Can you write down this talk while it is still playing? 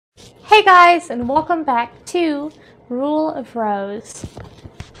Hey guys, and welcome back to Rule of Rose.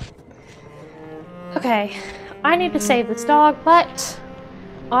 Okay, I need to save this dog, but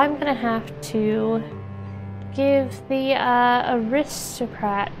I'm gonna have to give the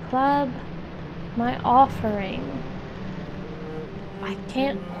Aristocrat Club my offering. I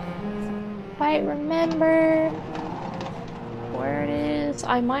can't quite remember where it is.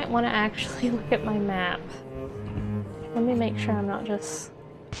 I might want to actually look at my map. Let me make sure I'm not just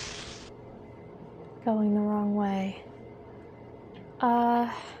going the wrong way.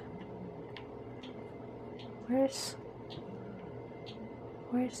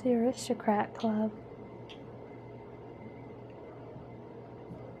 Where's the Aristocrat Club?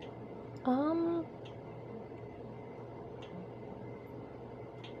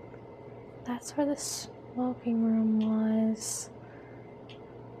 That's where the smoking room was.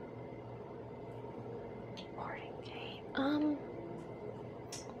 Boarding gate.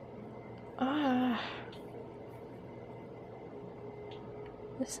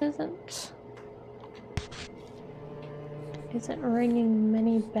 This isn't ringing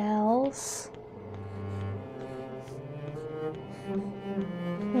many bells.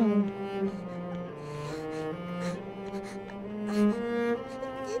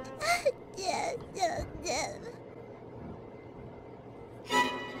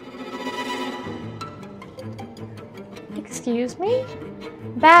 Excuse me?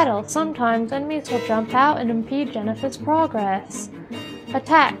 Battle. Sometimes enemies will jump out and impede Jennifer's progress.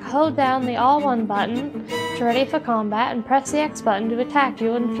 Attack. Hold down the R1 button to ready for combat and press the X button to attack. You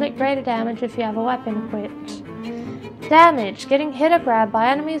will inflict greater damage if you have a weapon equipped. Damage. Getting hit or grabbed by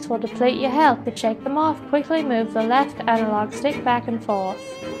enemies will deplete your health. To shake them off, quickly move the left analog stick back and forth.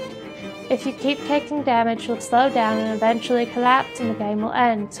 If you keep taking damage, you'll slow down and eventually collapse and the game will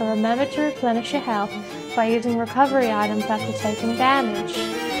end, so remember to replenish your health by using recovery items after taking damage.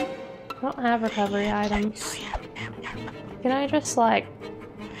 I don't have recovery items. Can I just not?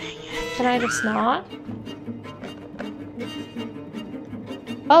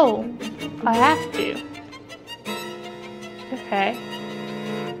 Oh, I have to. Okay.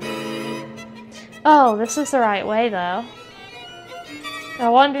 Oh, this is the right way though. I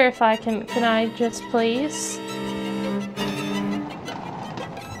wonder if I can I just please?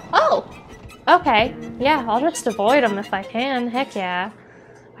 Oh! Okay. Yeah, I'll just avoid them if I can. Heck yeah.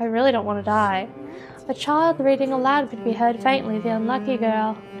 I really don't want to die. A child reading aloud could be heard faintly. The unlucky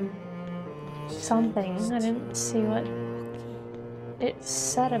girl. Something. I didn't see what it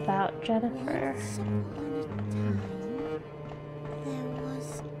said about Jennifer.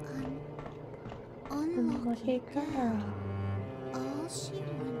 Unlucky girl. All she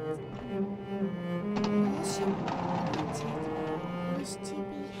wanted was to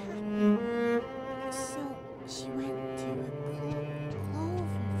be happy. So she went to a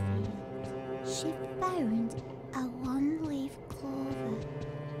clover field. She found a one-leaf clover,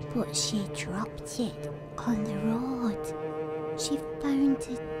 but she dropped it on the road. She found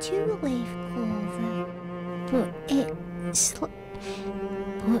a two-leaf clover, but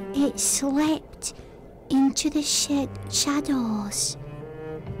it slipped into the shadows.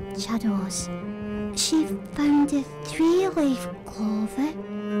 She found a three-leaf clover,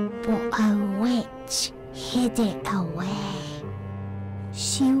 but a witch hid it away.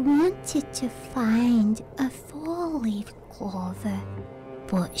 She wanted to find a four-leaf clover,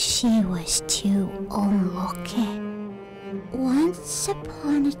 but she was too unlucky. Once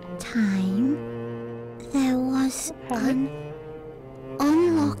upon a time, there was an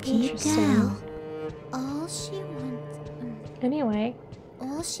unlucky girl. Anyway,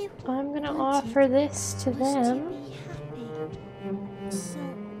 I'm gonna offer this to them.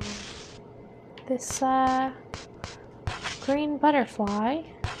 This, green butterfly.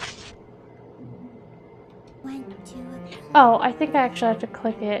 Oh, I think I actually have to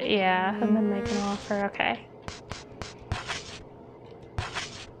click it, yeah, and then make an offer, okay.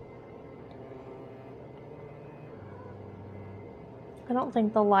 I don't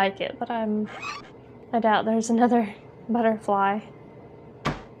think they'll like it, but I doubt there's another butterfly.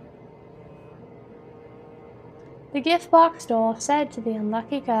 The gift box door said to the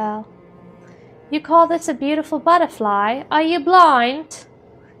unlucky girl, "You call this a beautiful butterfly? Are you blind?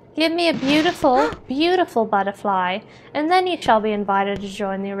 Give me a beautiful, beautiful butterfly, and then you shall be invited to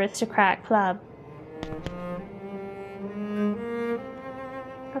join the Aristocrat Club."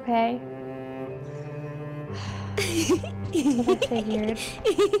 Okay. That's what I figured.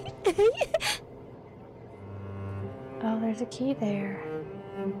 Oh, there's a key there.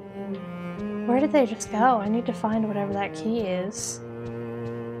 Where did they just go? I need to find whatever that key is.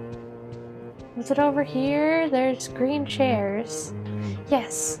 Was it over here? There's green chairs.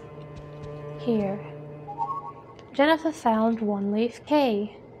 Yes. Here. Jennifer found one-leaf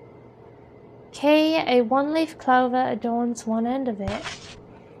key. Key, a one-leaf clover adorns one end of it.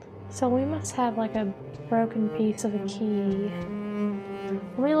 So we must have like a broken piece of a key.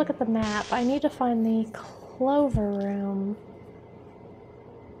 Let me look at the map. I need to find the clover room.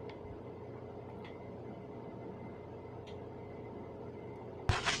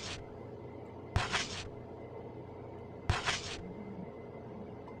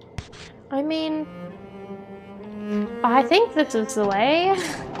 I mean, I think this is the way.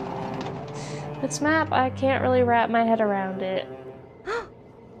 This map, I can't really wrap my head around it.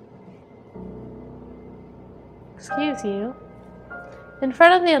 Excuse you. In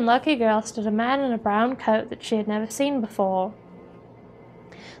front of the unlucky girl stood a man in a brown coat that she had never seen before.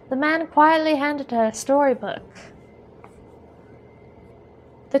 The man quietly handed her a storybook.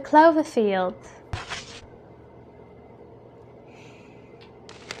 The Clover Field.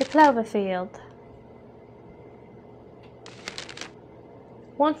 The Clover Field.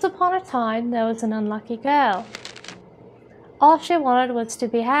 Once upon a time, there was an unlucky girl. All she wanted was to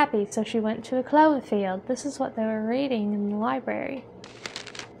be happy, so she went to a clover field. This is what they were reading in the library.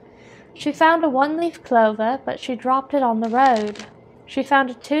 She found a one-leaf clover, but she dropped it on the road. She found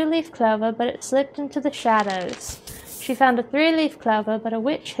a two-leaf clover, but it slipped into the shadows. She found a three-leaf clover, but a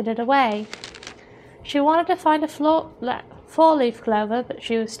witch hid it away. She wanted to find a four-leaf clover, but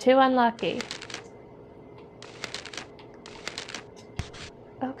she was too unlucky.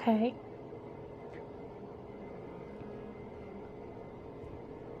 Okay.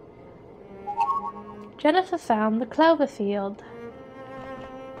 Jennifer found the clover field.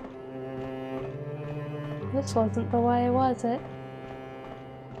 This wasn't the way, was it?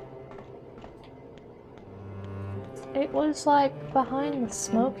 It was like behind the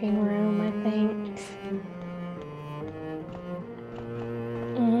smoking room, I think.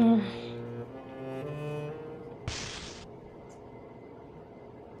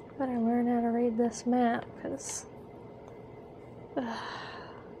 Better learn how to read this map, because...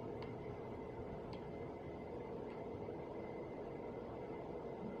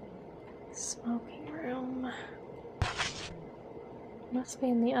 Smoking room. Must be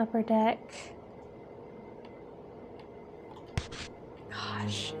in the upper deck.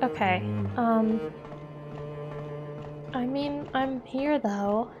 Gosh, okay. I mean, I'm here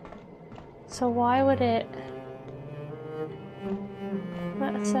though. So why would it...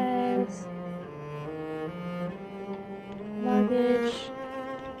 That says... Luggage...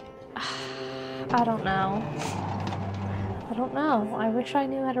 I don't know. I don't know. I wish I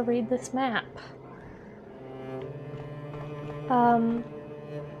knew how to read this map.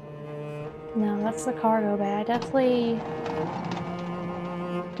 No, that's the cargo bay. I definitely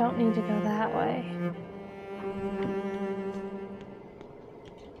don't need to go that way.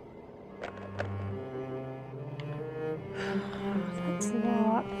 That's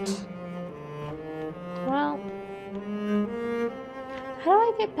locked. Well, how do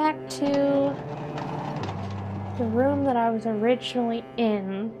I get back to the room that I was originally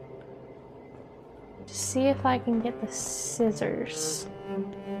in to see if I can get the scissors?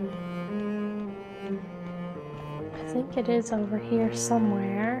 I think it is over here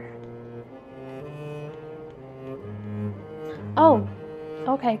somewhere. Oh,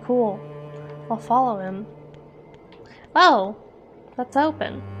 okay, cool. I'll follow him. Oh, that's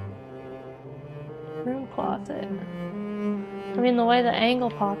open. Room closet. I mean, the way the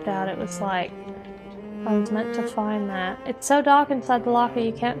angle popped out, it was like I was meant to find that. It's so dark inside the locker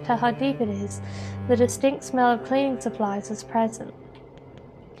you can't tell how deep it is. The distinct smell of cleaning supplies is present.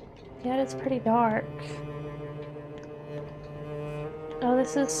 Yeah, it's pretty dark. Oh,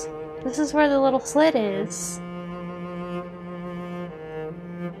 this is where the little slit is.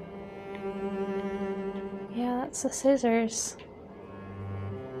 Yeah, that's the scissors.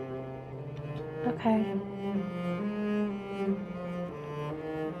 Okay.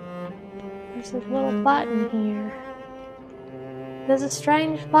 There's a little button here. There's a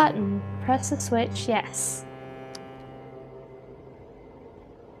strange button. Press the switch, yes.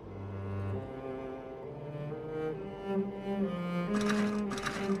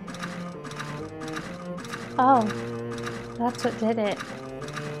 Oh, that's what did it.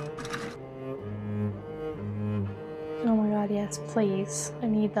 Oh my god, yes, please. I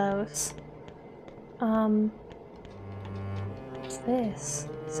need those. What's this?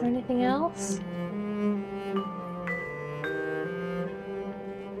 Is there anything else?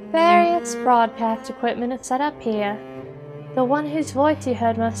 Various broadcast equipment is set up here. The one whose voice you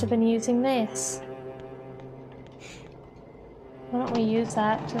heard must have been using this. Why don't we use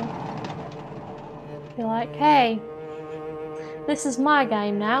that to be like, hey, This is my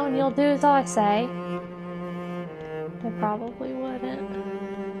game now, and you'll do as I say. They probably wouldn't.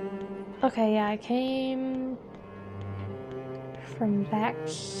 Okay, yeah, I came from back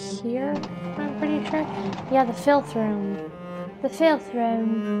here, I'm pretty sure. Yeah, the filth room. The filth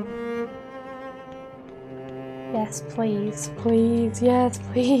room. Yes, please. Please. Yes,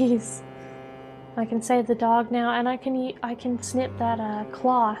 please. I can save the dog now, and I can snip that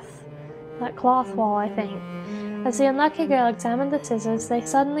cloth. That cloth wall, I think. As the unlucky girl examined the scissors, they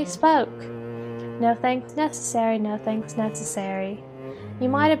suddenly spoke. No thanks necessary, no thanks necessary. You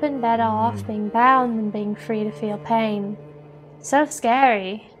might have been better off being bound than being free to feel pain. So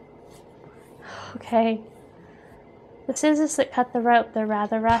scary. Okay. The scissors that cut the rope, they're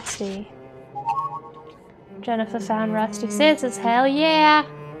rather rusty. Jennifer found rusty scissors, hell yeah!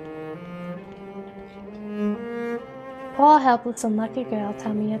 Poor helpless unlucky girl,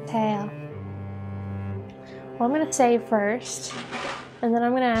 tell me a tale. Well, I'm gonna save first, and then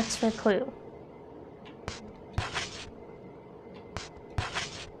I'm gonna ask for a clue.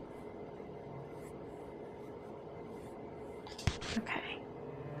 Okay.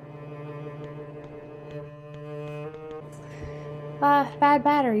 Bad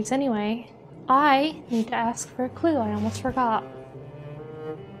batteries anyway. I need to ask for a clue, I almost forgot.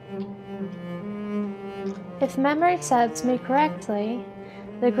 If memory serves me correctly,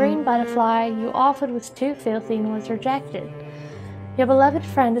 the green butterfly you offered was too filthy and was rejected. Your beloved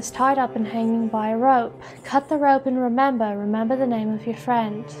friend is tied up and hanging by a rope. Cut the rope and remember the name of your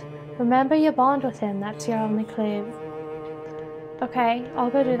friend. Remember your bond with him, that's your only clue. Okay, I'll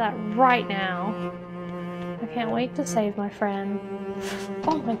go do that right now. I can't wait to save my friend.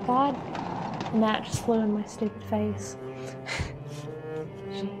 Oh my god. And that just flew in my stupid face.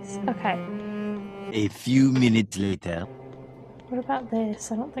 Jeez. Okay. A few minutes later. What about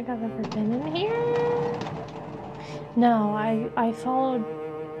this? I don't think I've ever been in here. No, I followed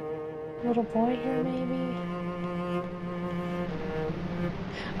little boy here maybe.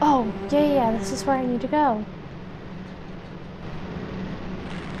 Oh, yeah, this is where I need to go.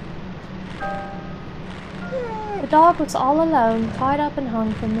 The dog was all alone, tied up and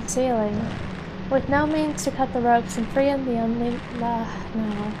hung from the ceiling. With no means to cut the ropes and free him, the only...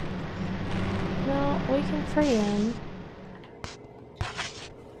 No, we can free him.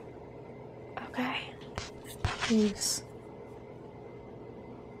 Okay. Use.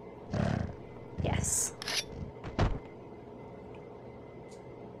 Yes.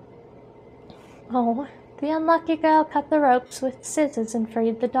 Oh, the unlucky girl cut the ropes with scissors and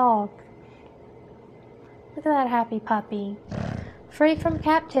freed the dog. Look at that happy puppy. Free from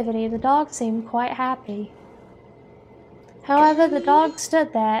captivity, the dog seemed quite happy. However, the dog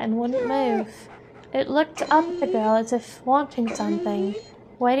stood there and wouldn't move. It looked up at the girl as if wanting something,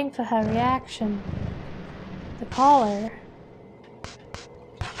 waiting for her reaction. The collar.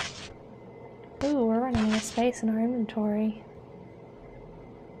 Ooh, we're running out of space in our inventory.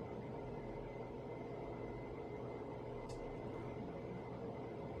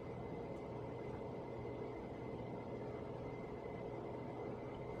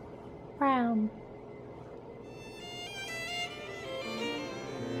 Brown.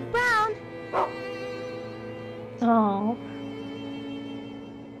 Brown! Oh.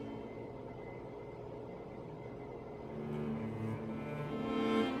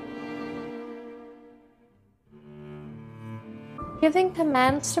 Giving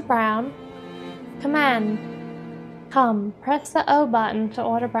commands to Brown. Command. Come. Press the O button to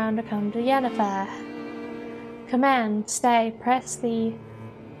order Brown to come to Yennefer. Command. Stay. Press the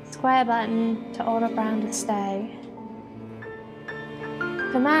square button to order Brown to stay.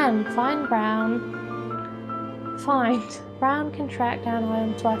 Command. Find Brown. Find. Brown can track down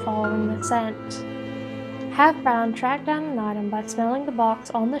items by following the scent. Have Brown track down an item by smelling the box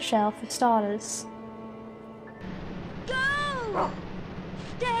on the shelf for starters. Go!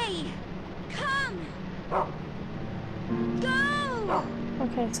 Stay! Come! Go!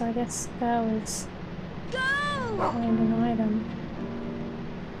 Okay, so I guess go is Go! find an item.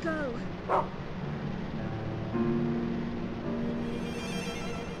 Go!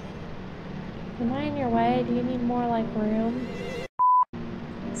 Am I in your way? Do you need more, like, room?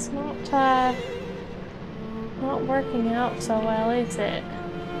 It's not working out so well, is it?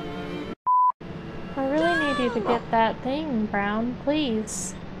 I really need you to get that thing, Brown,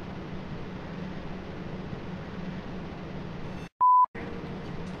 please.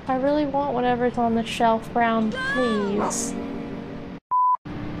 I really want whatever's on the shelf, Brown, please.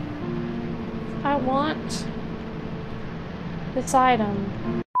 I want this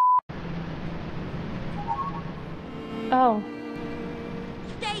item. Oh.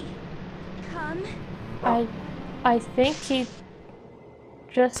 Stay! Come! I think he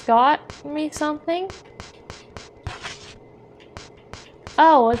just got me something.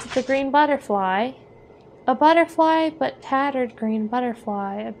 Oh, it's the green butterfly. A butterfly, but tattered green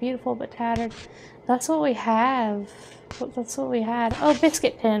butterfly. A beautiful but tattered. That's what we have. That's what we had. Oh,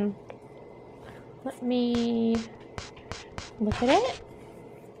 biscuit tin. Let me look at it.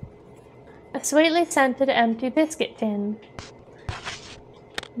 A sweetly scented empty biscuit tin.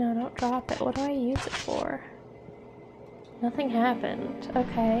 No, don't drop it. What do I use it for? Nothing happened.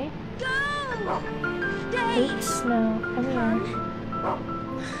 Okay. Go! Stay! Oops, no. Come here.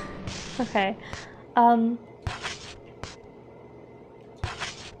 Okay.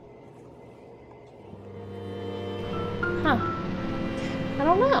 Huh. I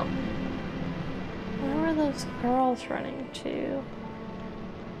don't know. Where are those girls running to?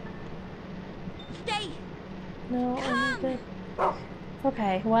 Stay! No, I need to...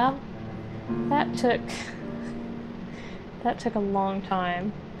 Okay, well, that took a long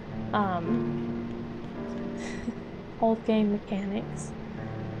time. Old game mechanics.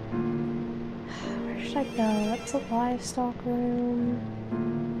 Where should I go? That's a livestock room.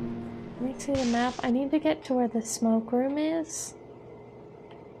 Let me see the map. I need to get to where the smoke room is.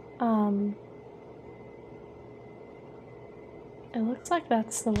 It looks like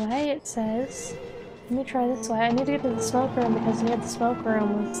that's the way it says. Let me try this way. I need to get to the smoke room because near the smoke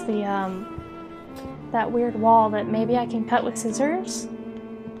room was the, that weird wall that maybe I can cut with scissors.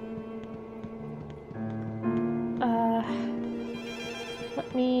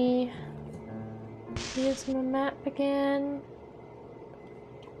 Let me use my map again.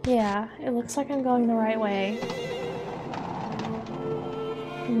 Yeah, it looks like I'm going the right way.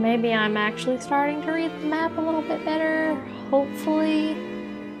 Maybe I'm actually starting to read the map a little bit better, hopefully.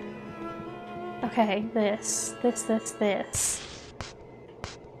 Okay, this.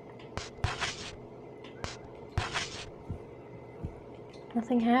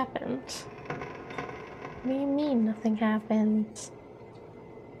 Nothing happened. What do you mean nothing happened?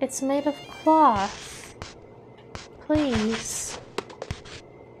 It's made of cloth. Please.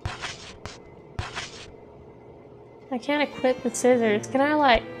 I can't equip the scissors. Can I,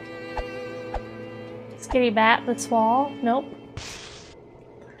 like, skitty bat this wall? Nope.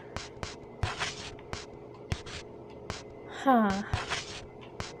 Huh.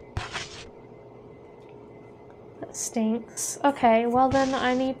 That stinks. Okay, well then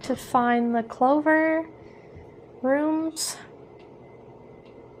I need to find the clover rooms.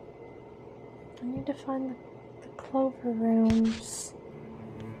 I need to find the clover rooms.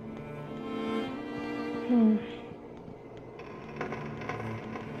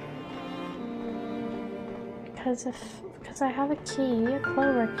 Because I have a key, a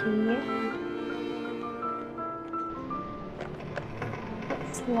clover key.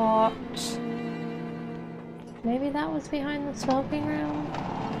 It's locked. Maybe that was behind the smoking room?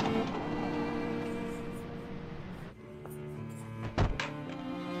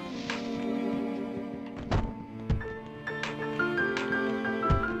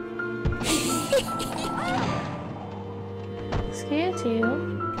 Excuse you.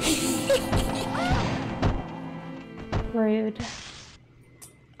 Rude.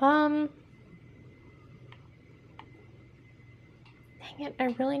 Dang it,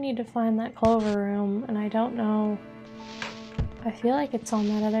 I really need to find that clover room, and I don't know. I feel like it's on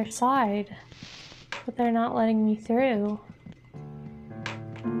that other side, but they're not letting me through.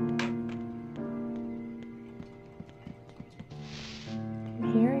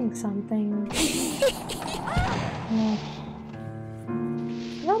 I'm hearing something. Oh. I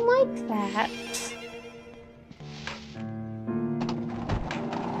don't like that.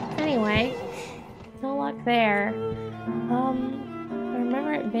 Anyway, no luck there. I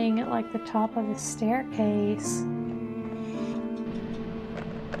remember it being at like the top of a staircase.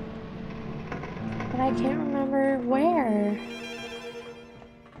 But I can't remember where.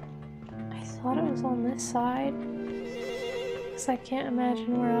 I thought it was on this side. Because I can't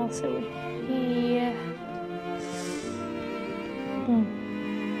imagine where else it would be.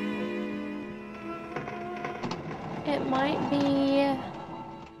 It might be...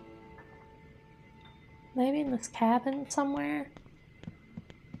 maybe in this cabin somewhere?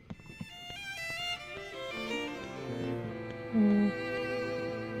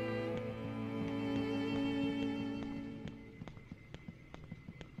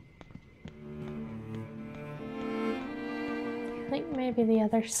 I think maybe the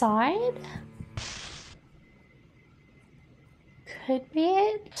other side? Could be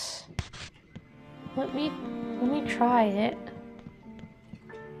it? Let me try it.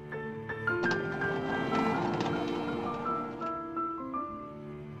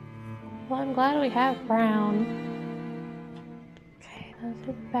 Well, I'm glad we have brown. Okay, those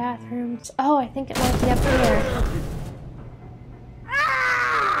the bathrooms. Oh, I think it might be up here.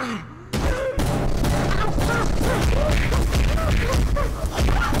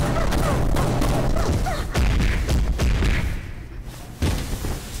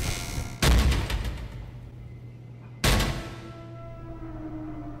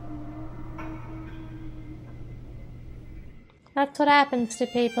 That's what happens to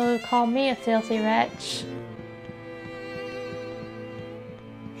people who call me a filthy wretch.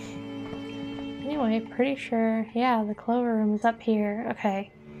 Anyway, pretty sure, yeah, the clover room is up here. Okay,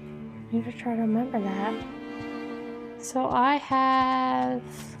 I need to try to remember that. So I have...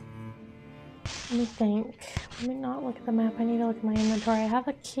 Let me think. Let me not look at the map. I need to look at my inventory. I have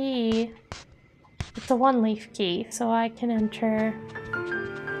a key. It's a one-leaf key, so I can enter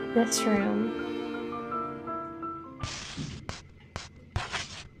this room.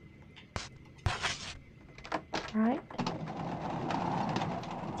 Right?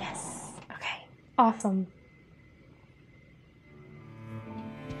 Yes. Okay. Awesome.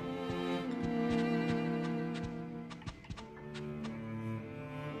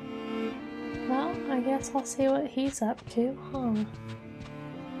 Well, I guess I'll see what he's up to, huh?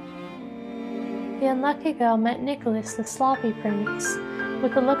 The unlucky girl met Nicholas, the sloppy prince.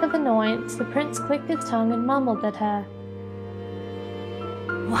 With a look of annoyance, the prince clicked his tongue and mumbled at her.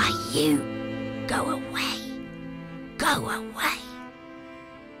 Why, you go away. Go away.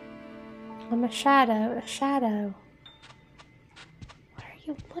 I'm a shadow, a shadow. What are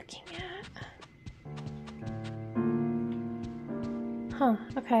you looking at? Huh,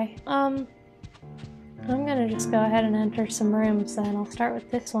 okay. I'm gonna just go ahead and enter some rooms then. I'll start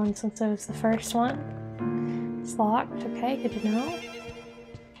with this one since it was the first one. It's locked, okay, good to know.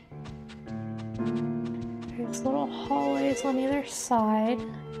 There's little hallways on either side.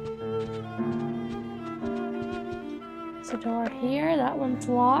 There's a door here, that one's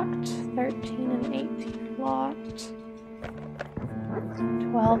locked. 13 and 18 are locked.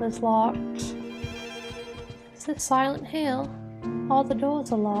 12 is locked. This is Silent Hill. All the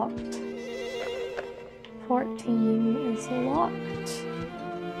doors are locked. 14 is locked.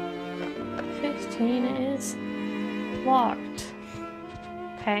 15 is locked.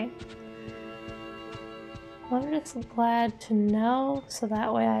 Okay. I'm just glad to know, so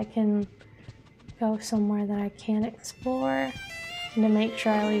that way I can go somewhere that I can explore, and to make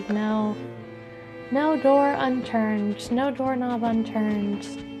sure I leave no door unturned, no doorknob unturned.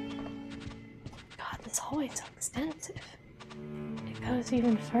 God, this hallway is so extensive. It goes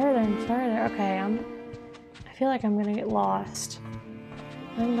even further and further. Okay, I feel like I'm gonna get lost.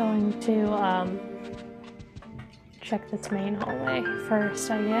 I'm going to check this main hallway first,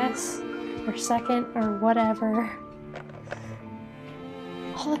 I guess. Or second, or whatever.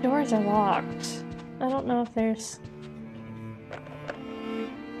 All the doors are locked. I don't know if there's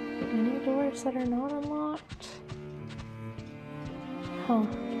any doors that are not unlocked. Huh.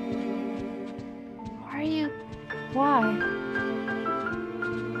 Why are you... Why?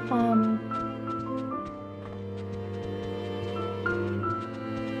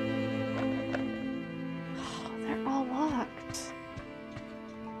 They're all locked.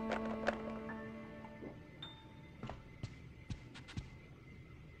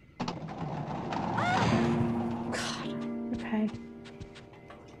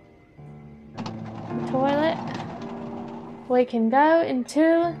 Toilet. We can go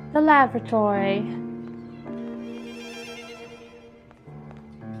into the laboratory.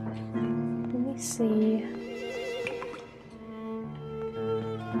 Let me see.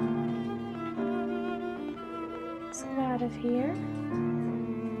 Let's get out of here.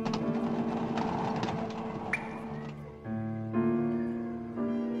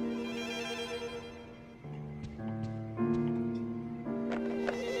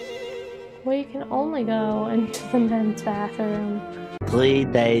 We can only go into the men's bathroom. 3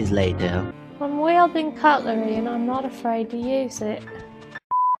 days later. I'm wielding cutlery and I'm not afraid to use it.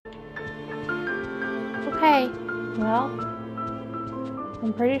 Okay, well,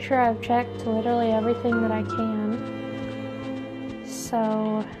 I'm pretty sure I've checked literally everything that I can.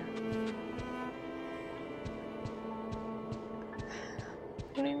 So... I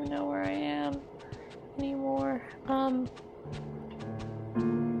don't even know where I am anymore.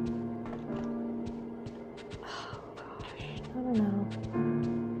 I don't know.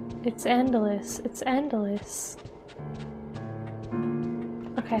 It's endless. It's endless.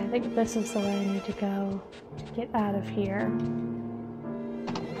 Okay, I think this is the way I need to go to get out of here.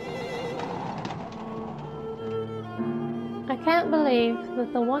 I can't believe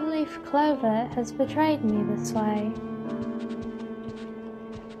that the one-leaf clover has betrayed me this way.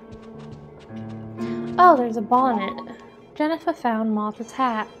 Oh, there's a bonnet. Jennifer found Martha's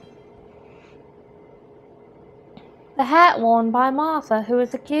hat. The hat worn by Martha, who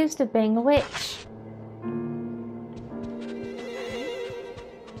was accused of being a witch.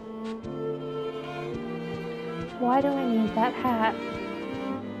 Why do I need that hat?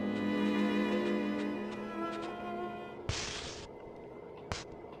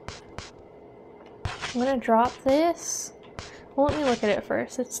 I'm gonna drop this. Well, let me look at it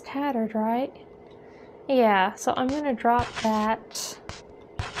first. It's tattered, right? Yeah, so I'm gonna drop that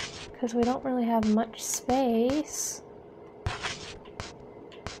because we don't really have much space.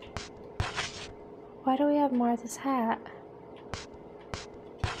 Why do we have Martha's hat?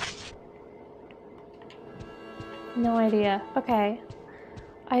 No idea. Okay.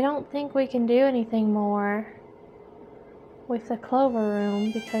 I don't think we can do anything more with the clover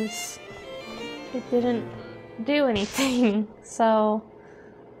room because it didn't do anything. So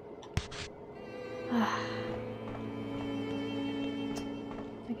I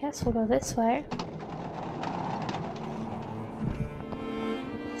guess we'll go this way.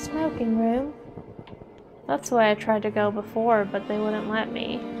 Smoking room. That's the way I tried to go before, but they wouldn't let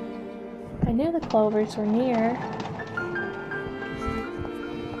me. I knew the clovers were near.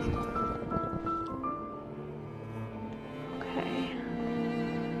 Okay.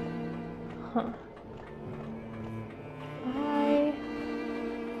 Huh.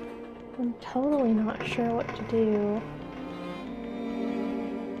 I'm totally not sure what to do.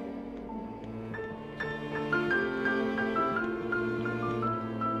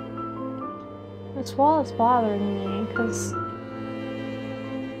 This wall is bothering me because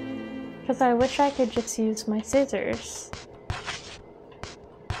I wish I could just use my scissors.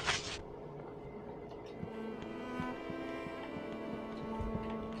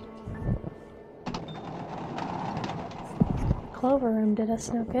 Clover room did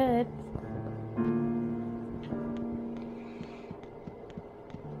us no good.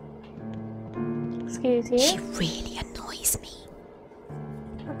 Excuse you? She really annoys me.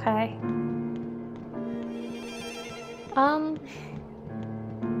 Okay.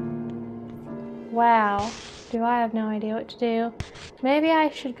 Wow. Do I have no idea what to do? Maybe I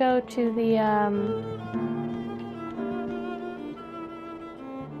should go to the,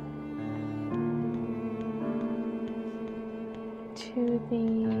 to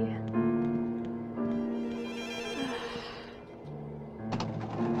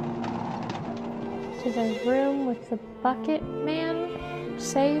the room with the bucket man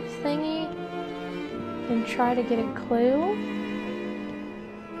save thingy and try to get a clue.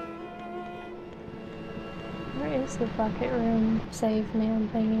 Where is the bucket room save man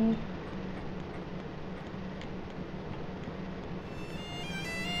thingy?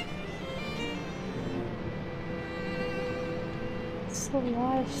 It's the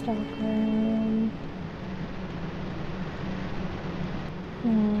livestock room.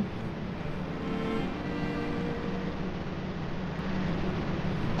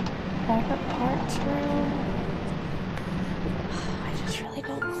 Backup parts room. I just really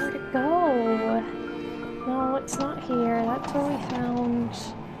don't know where to go. No, it's not here. That's where we found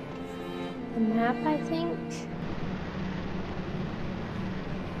the map, I think.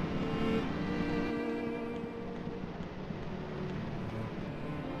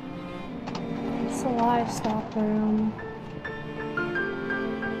 It's the livestock room.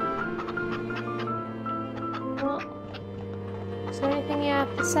 Well, is there anything you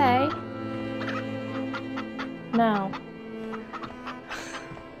have to say? No.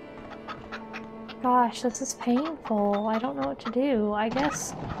 Gosh, this is painful. I don't know what to do. I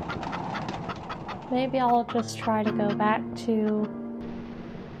guess maybe I'll just try to go back to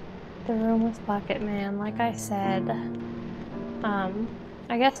the room with Bucket Man, like I said. I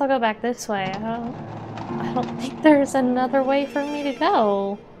guess I'll go back this way. I don't think there's another way for me to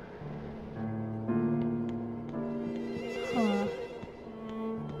go. Huh.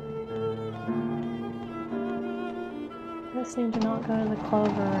 I just need to not go to the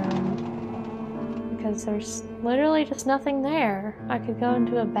clover room, because there's literally just nothing there. I could go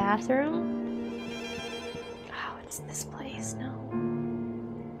into a bathroom. Oh, it's this place. No.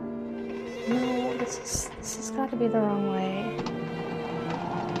 No, this has got to be the wrong way.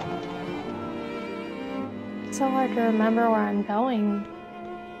 It's so hard to remember where I'm going.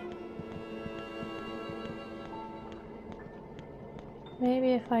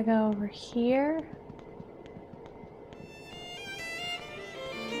 Maybe if I go over here.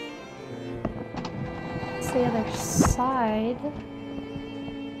 It's the other side.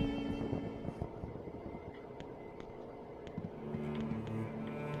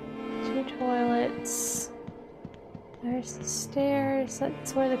 Two toilets. There's the stairs.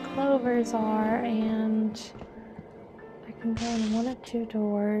 That's where the clovers are, and I I'm going one of two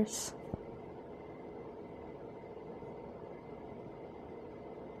doors.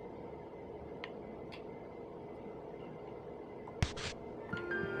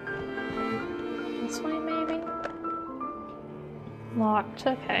 This way, maybe? Locked,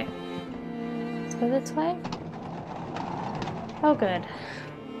 okay. Let's go this way. Oh, good.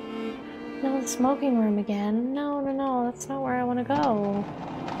 No, the smoking room again. No, that's not where I want to go.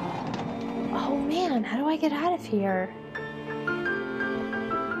 Oh man, how do I get out of here?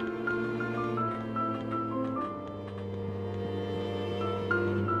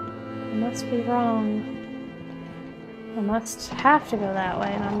 I must be wrong. I must have to go that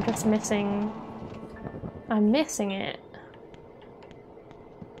way, and I'm just missing... I'm missing it.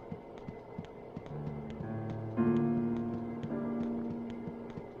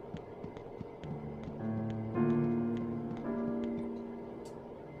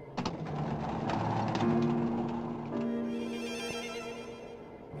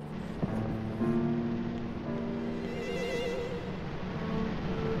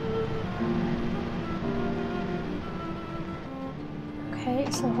 Okay,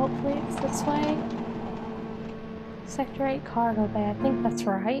 so hopefully it's this way. Sector 8 cargo bay, I think that's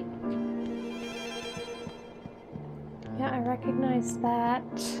right. Yeah, I recognize that.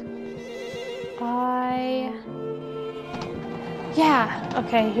 Yeah!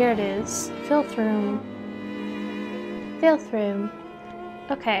 Okay, here it is. Filth room. Filth room.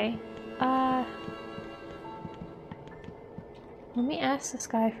 Okay. Let me ask this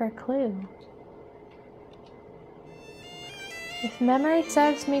guy for a clue. If memory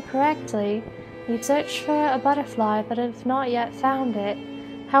serves me correctly, you searched for a butterfly but have not yet found it.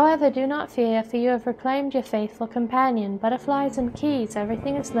 However, do not fear, for you have reclaimed your faithful companion. Butterflies and keys,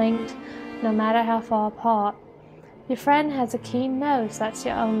 everything is linked, no matter how far apart. Your friend has a keen nose, that's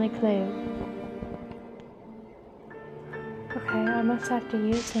your only clue. Okay, I must have to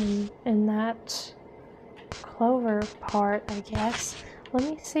use him in that clover part, I guess. Let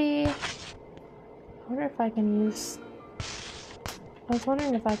me see. I wonder if I can use... I was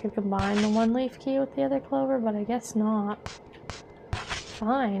wondering if I could combine the one leaf key with the other clover, but I guess not.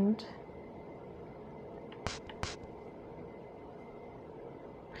 Find.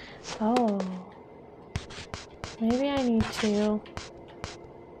 Oh. Maybe I need to.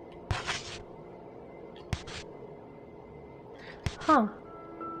 Huh.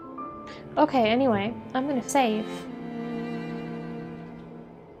 Okay, anyway, I'm gonna save.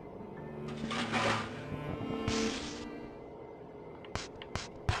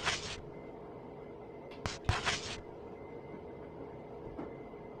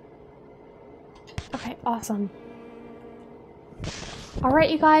 Okay, awesome.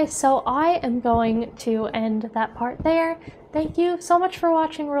 Alright, you guys, so I am going to end that part there. Thank you so much for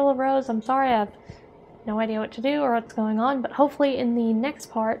watching Rule of Rose. I'm sorry I have no idea what to do or what's going on, but hopefully in the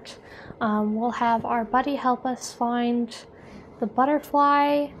next part we'll have our buddy help us find the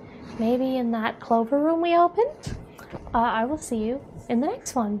butterfly, maybe in that clover room we opened. I will see you in the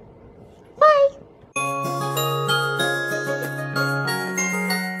next one.